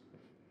 which,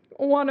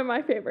 one of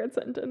my favorite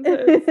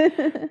sentences.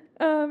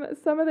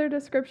 Some of their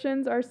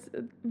descriptions are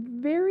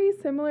very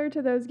similar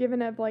to those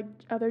given of, like,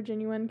 other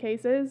genuine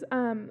cases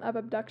of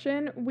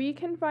abduction. We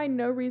can find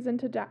no reason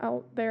to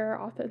doubt their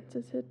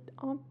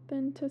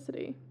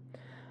authenticity.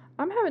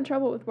 I'm having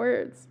trouble with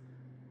words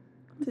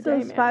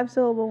today, those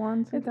 5-syllable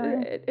ones.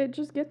 It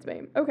just gets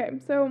me. Okay,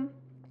 so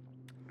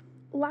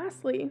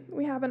lastly,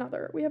 we have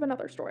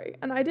another story,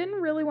 and I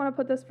didn't really want to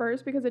put this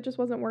first because it just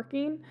wasn't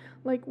working,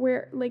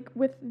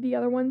 with the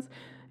other ones.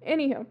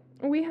 Anywho,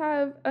 we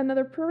have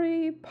another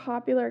pretty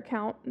popular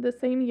account the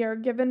same year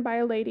given by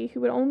a lady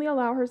who would only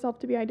allow herself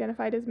to be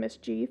identified as Miss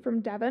G from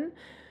Devon,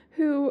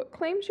 who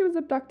claimed she was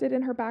abducted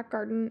in her back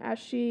garden as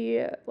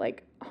she,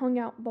 like, hung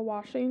out the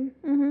washing,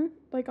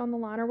 like, on the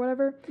lawn or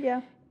whatever.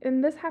 Yeah.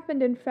 And this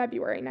happened in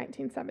February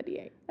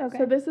 1978. Okay.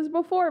 So this is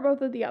before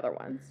both of the other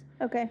ones.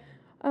 Okay.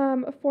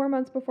 4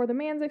 months before the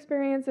man's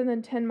experience and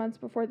then 10 months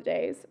before the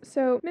Days.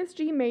 So Miss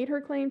G made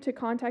her claim to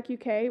Contact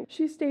UK.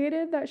 She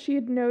stated that she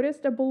had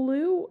noticed a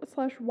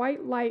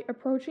blue/white light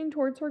approaching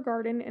towards her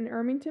garden in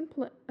Ermington.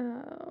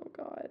 Oh,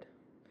 God.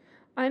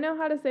 I know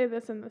how to say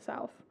this in the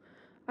South.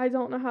 I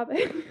don't know how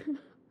they...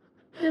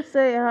 Just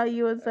say how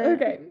you would say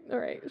Okay, all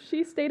right.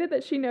 She stated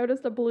that she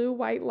noticed a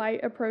blue-white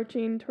light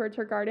approaching towards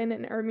her garden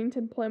in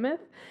Ermington,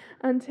 Plymouth,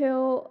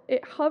 until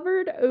it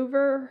hovered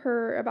over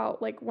her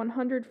about, like,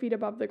 100 feet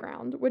above the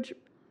ground, which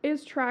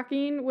is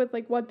tracking with,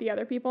 like, what the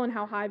other people and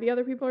how high the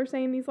other people are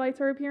saying these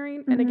lights are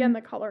appearing, and again,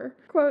 the color.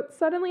 Quote,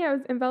 "Suddenly I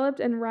was enveloped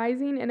and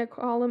rising in a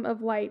column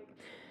of light."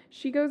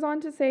 She goes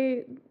on to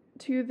say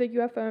to the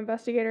UFO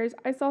investigators,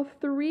 "I saw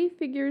 3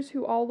 figures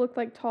who all looked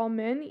like tall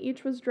men.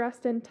 Each was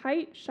dressed in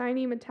tight,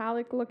 shiny,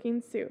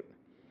 metallic-looking suit,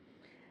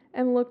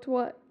 and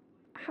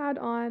had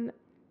on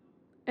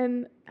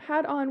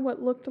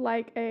what looked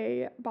like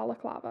a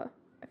balaclava."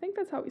 I think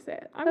that's how we say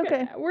it.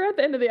 We're at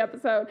the end of the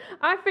episode.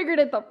 I figured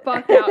it the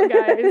fuck out,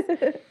 guys.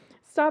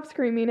 Stop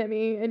screaming at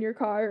me in your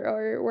car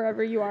or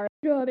wherever you are.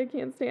 God, I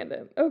can't stand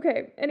it.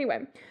 Okay,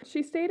 anyway.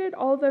 She stated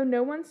although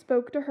no one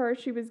spoke to her,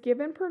 she was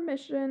given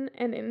permission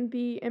and in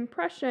the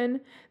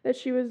impression that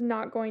she was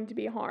not going to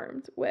be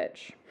harmed,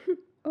 which,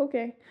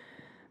 okay.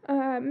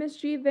 Miss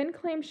G then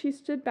claimed she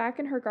stood back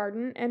in her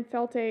garden and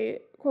felt a,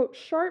 quote,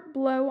 sharp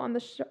blow on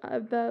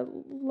the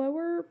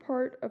lower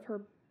part of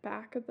her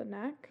back of the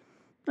neck.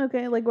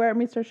 Okay, like where it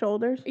meets her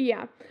shoulders.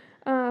 Yeah.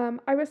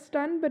 I was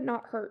stunned but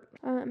not hurt.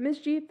 Miss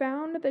G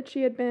found that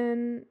she had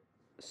been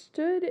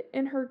stood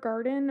in her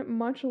garden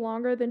much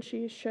longer than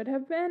she should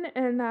have been,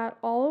 and that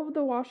all of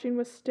the washing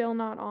was still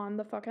not on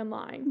the fucking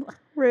line.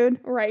 Rude.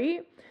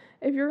 Right?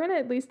 If you're gonna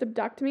at least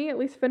abduct me, at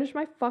least finish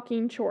my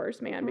fucking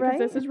chores, man, because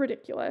this is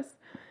ridiculous.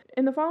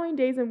 In the following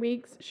days and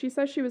weeks, she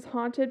says she was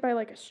haunted by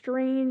like a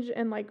strange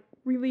and like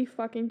really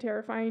fucking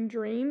terrifying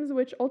dreams,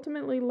 which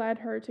ultimately led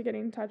her to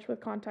getting in touch with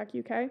Contact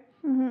UK.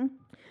 Mm-hmm.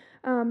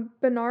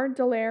 Bernard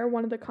Dallaire,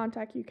 one of the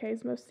Contact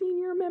UK's most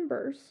senior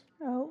members.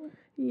 Oh.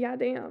 Yeah,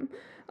 damn.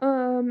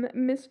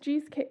 Miss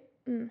G's case.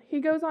 He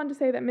goes on to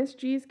say that Miss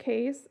G's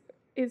case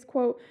is,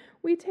 quote,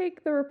 "We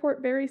take the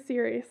report very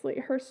seriously.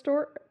 Her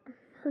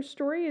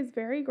story is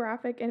very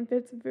graphic and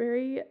fits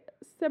very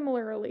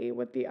similarly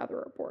with the other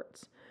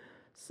reports."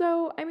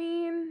 So, I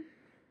mean,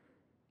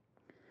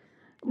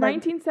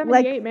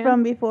 1978, man.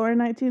 From before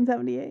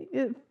 1978.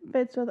 It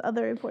fits with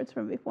other reports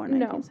from before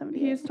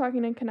 1978. No, he's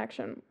talking in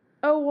connection.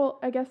 Oh, well,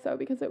 I guess so,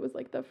 because it was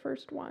like the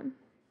first one.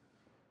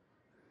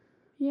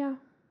 Yeah.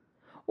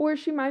 Or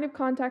she might have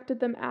contacted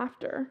them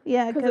after.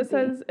 Yeah, because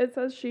it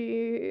says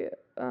she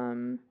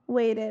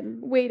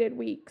waited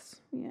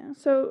weeks. Yeah.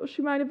 So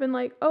she might have been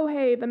like, "Oh,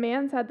 hey, the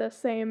man's had the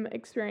same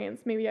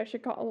experience. Maybe I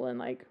should call and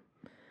like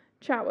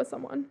chat with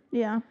someone."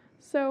 Yeah.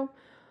 So,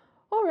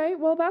 all right.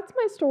 Well, that's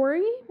my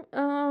story.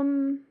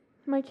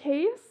 My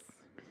case.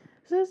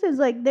 So this is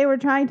like they were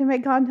trying to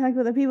make contact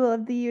with the people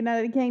of the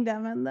United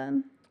Kingdom, and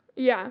then.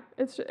 Yeah,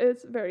 it's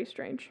very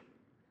strange.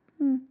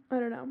 I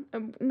don't know.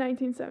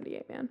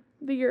 1978, man.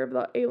 The year of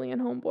the alien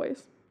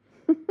homeboys.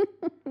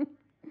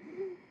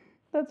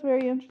 That's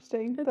very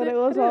interesting. That it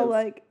was all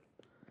like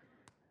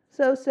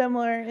so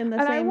similar in the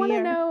same year.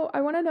 And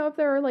I want to know if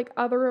there are like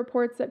other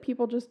reports that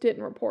people just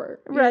didn't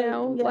report. Right. You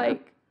know? Yeah.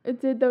 Like,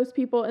 did those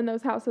people in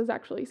those houses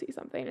actually see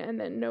something and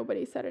then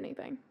nobody said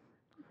anything?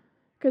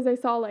 Because they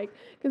saw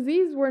because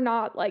these were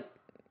not like,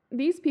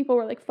 these people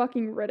were like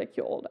fucking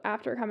ridiculed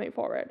after coming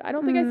forward. I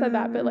don't think I said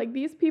that, but like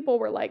these people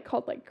were like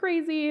called like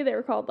crazy. They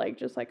were called like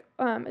just like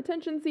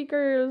attention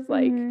seekers,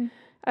 like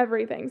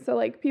everything. So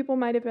like people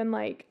might have been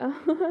like,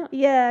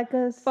 yeah,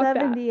 because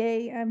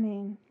 78. I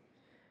mean,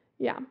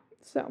 yeah.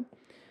 So,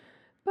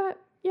 but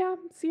yeah,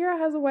 Sierra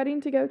has a wedding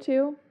to go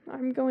to.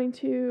 I'm going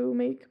to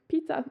make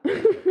pizza.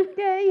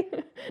 Yay!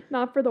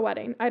 Not for the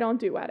wedding. I don't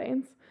do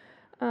weddings.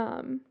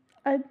 I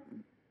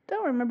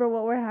don't remember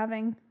what we're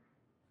having.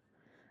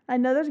 I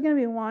know there's going to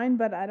be wine,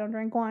 but I don't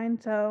drink wine,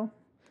 so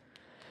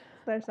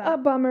there's that. A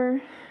bummer.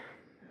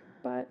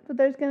 But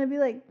there's going to be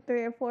like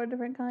 3 or 4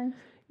 different kinds.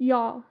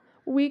 Y'all,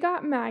 we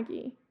got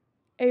Maggie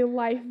a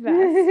life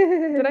vest.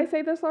 Did I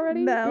say this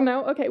already?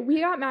 No? Okay, we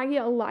got Maggie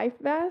a life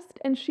vest,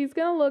 and she's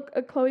going to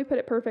look, Chloe put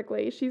it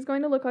perfectly, she's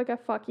going to look like a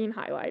fucking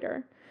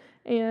highlighter.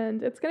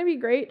 And it's going to be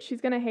great.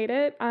 She's going to hate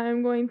it.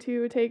 I'm going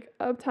to take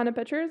a ton of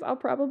pictures. I'll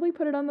probably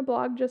put it on the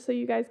blog just so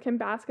you guys can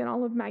bask in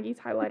all of Maggie's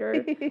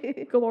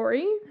highlighter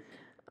glory.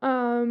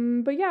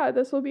 But yeah,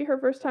 this will be her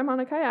first time on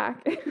a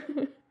kayak.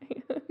 And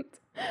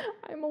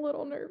I'm a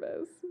little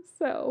nervous.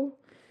 So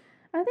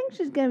I think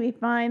she's going to be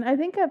fine. I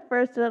think at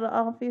first it'll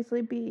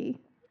obviously be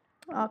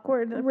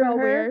awkward for real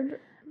her, weird.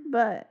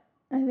 But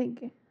I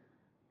think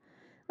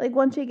like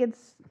once she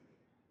gets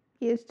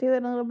used to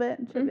it a little bit,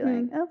 she'll be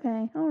like,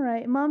 okay, all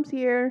right, Mom's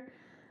here.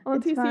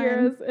 Auntie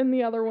Sierra's in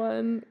the other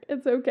one.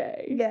 It's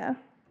okay. Yeah.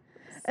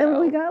 So. And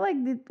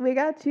we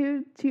got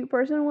two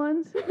person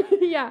ones.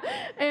 Yeah.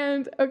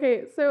 And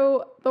okay,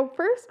 so the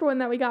first one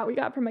that we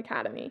got from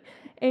Academy,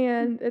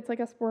 and it's like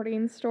a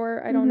sporting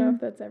store. I don't know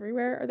if that's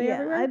everywhere. Are they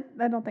everywhere?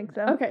 I don't think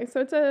so. Okay, so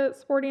it's a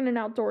sporting and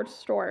outdoor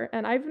store,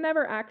 and I've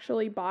never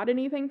actually bought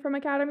anything from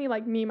Academy,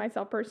 like me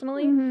myself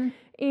personally.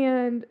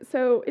 And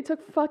so it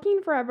took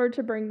fucking forever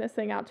to bring this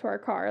thing out to our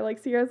car. Like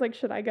Sierra's like,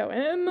 should I go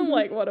in?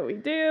 Like, what do we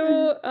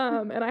do?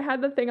 And I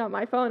had the thing on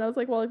my phone. I was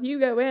like, well, if you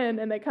go in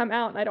and they come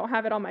out and I don't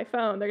have it on my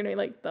phone, they're gonna be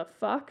like, the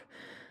fuck.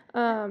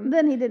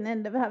 Then he didn't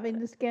end up having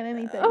to scan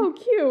anything. Oh,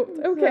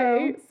 cute.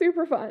 Okay, so.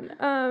 Super fun.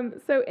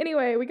 So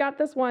anyway, we got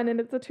this one, and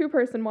it's a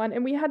 2-person one,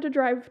 and we had to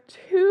drive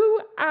 2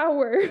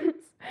 hours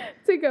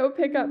to go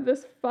pick up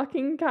this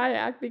fucking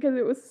kayak because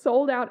it was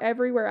sold out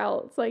everywhere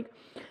else. Like,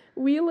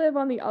 we live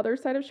on the other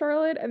side of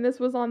Charlotte, and this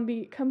was on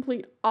the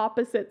complete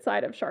opposite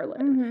side of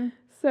Charlotte.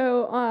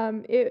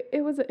 So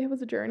it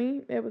was a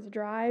journey. It was a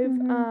drive.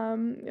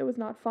 It was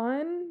not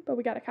fun, but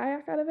we got a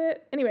kayak out of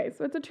it. Anyway,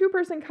 so it's a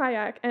 2-person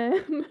kayak,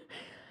 and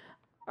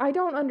I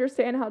don't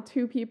understand how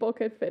 2 people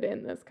could fit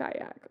in this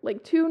kayak.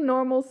 Like 2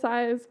 normal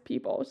sized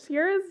people.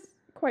 Sierra's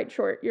quite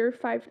short. You're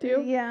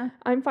 5'2". Yeah.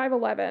 I'm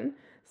 5'11".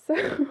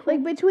 So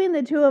like between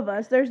the 2 of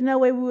us, there's no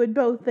way we would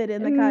both fit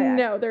in the kayak.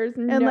 No, there's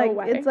no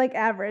way. It's like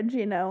average,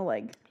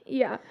 like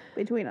yeah,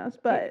 between us,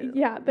 but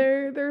yeah,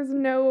 there's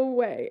no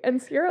way. And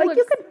Sierra like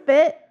you could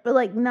fit, but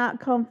like not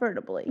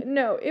comfortably.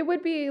 No, it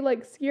would be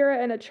like Sierra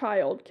and a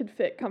child could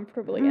fit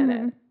comfortably in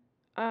it.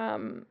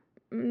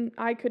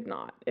 I could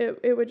not.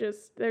 It would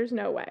just, there's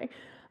no way.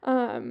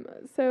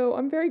 So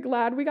I'm very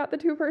glad we got the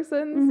 2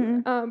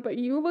 persons. But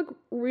you look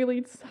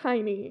really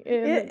tiny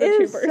in It the 2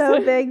 is person. so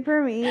big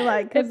for me,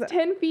 like, 'cause It's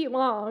 10 feet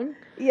long.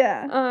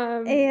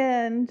 yeah.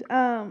 And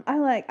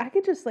I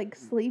could just like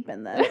sleep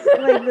in this.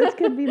 Like this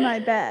could be my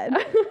bed.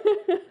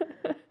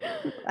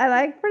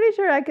 I'm pretty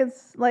sure I could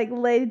like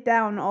lay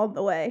down all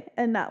the way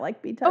and not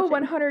like be touching.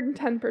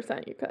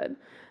 110% you could.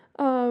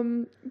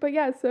 But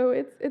yeah, so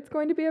it's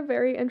going to be a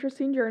very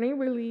interesting journey.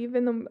 We leave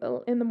in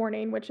the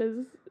morning, which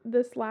is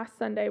this last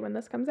Sunday when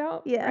this comes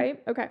out. Yeah. Right?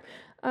 Okay.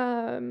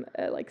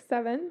 At like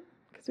 7,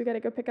 because we got to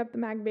go pick up the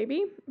Mag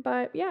baby.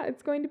 But yeah,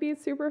 it's going to be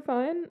super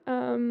fun.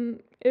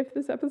 If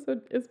this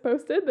episode is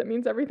posted, that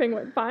means everything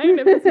went fine.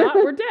 If it's not,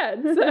 we're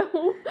dead. So.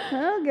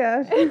 Oh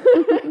gosh.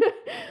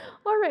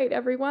 All right,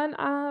 everyone.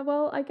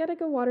 Well, I gotta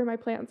go water my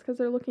plants because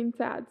they're looking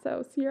sad.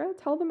 So Sierra,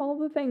 tell them all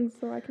the things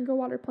so I can go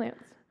water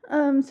plants.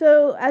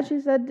 So as she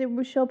said,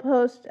 she'll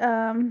post, she's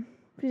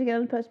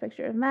gonna post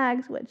picture of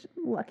Mags, which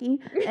lucky,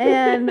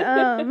 and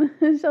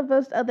she'll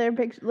post other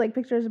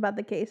pictures about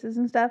the cases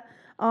and stuff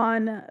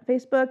on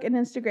Facebook and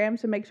Instagram.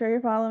 So make sure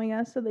you're following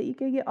us so that you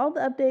can get all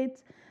the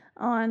updates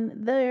on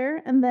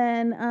there, and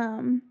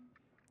then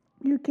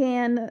you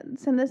can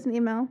send us an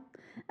email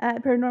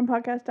at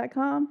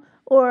paranormpodcast.com,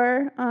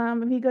 or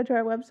if you go to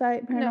our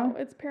website, No,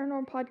 it's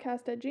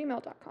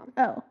paranormpodcast@gmail.com.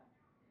 Oh,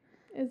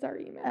 is our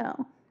email.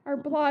 Oh. Our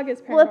blog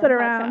is Flip it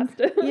around.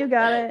 Podcast. You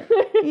got it.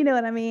 You know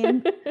what I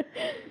mean.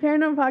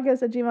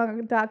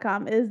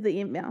 Paranormpodcast@gmail.com is the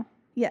email.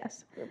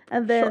 Yes.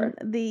 And then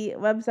the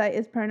website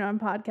is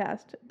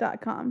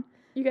paranormpodcast.com.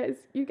 You guys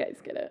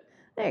get it.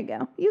 There you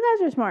go. You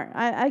guys are smart.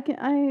 I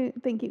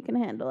think you can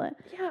handle it.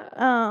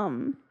 Yeah.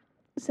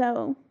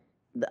 So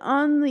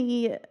on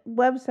the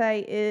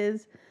website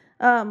is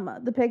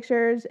the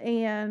pictures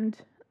and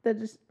the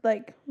just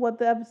like what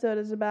the episode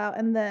is about,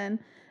 and then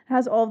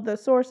has all of the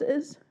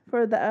sources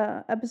for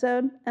the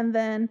episode, and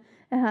then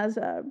it has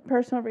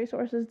personal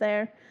resources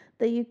there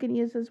that you can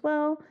use as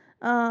well.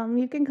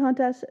 You can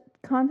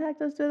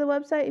contact us through the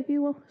website if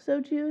you will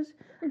so choose.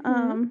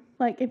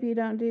 Like if you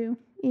don't do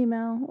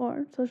email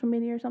or social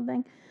media or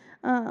something,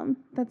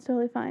 that's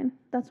totally fine.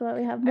 That's why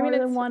we have more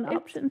than one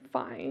option. It's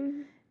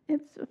fine.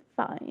 It's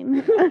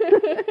fine.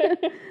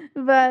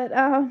 But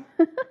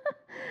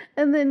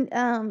and then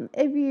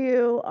if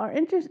you are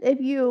interested, if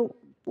you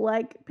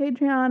like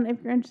Patreon,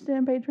 if you're interested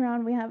in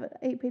Patreon, we have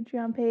a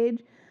Patreon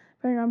page,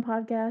 Paranorm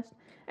Podcast.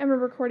 And we're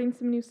recording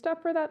some new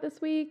stuff for that this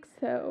week,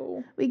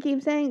 so... We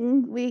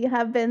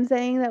have been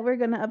saying that we're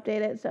going to update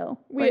it, so...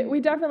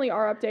 We definitely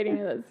are updating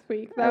it this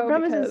week, though, I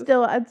promise it's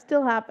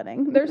still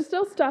happening. There's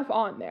still stuff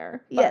on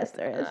there. But, yes,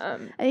 there is.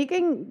 And you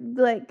can,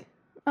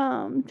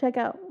 check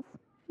out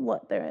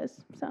what there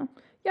is, so...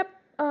 Yep.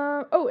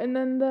 And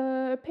then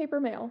the paper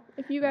mail.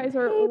 If you guys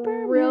are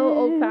real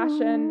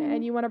old-fashioned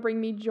and you want to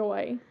bring me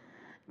joy...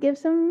 Give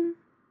some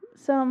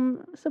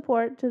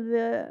support to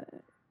the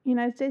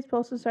United States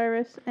Postal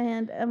Service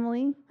and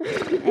Emily,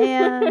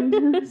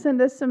 and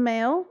send us some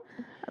mail.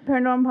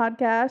 Paranorm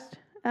Podcast,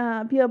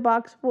 P.O.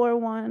 Box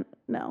 41.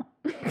 No,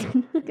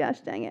 gosh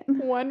dang it.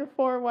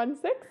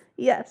 1416.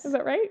 Yes. Is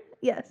that right?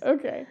 Yes.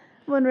 Okay.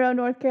 Monroe,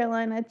 North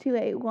Carolina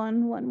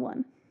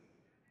 28111.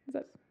 Is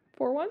that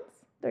 4 ones?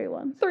 3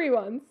 ones. 3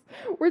 ones.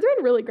 We're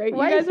doing really great.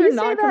 Why you guys are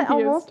not confused.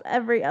 Almost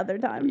every other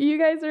time. You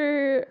guys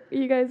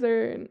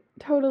are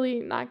totally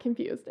not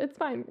confused. It's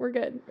fine. We're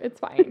good. It's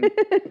fine.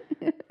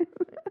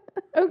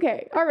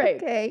 Okay. All right.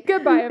 Okay.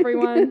 Goodbye,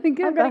 everyone.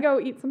 Goodbye. I'm gonna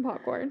go eat some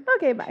popcorn.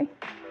 Okay. Bye.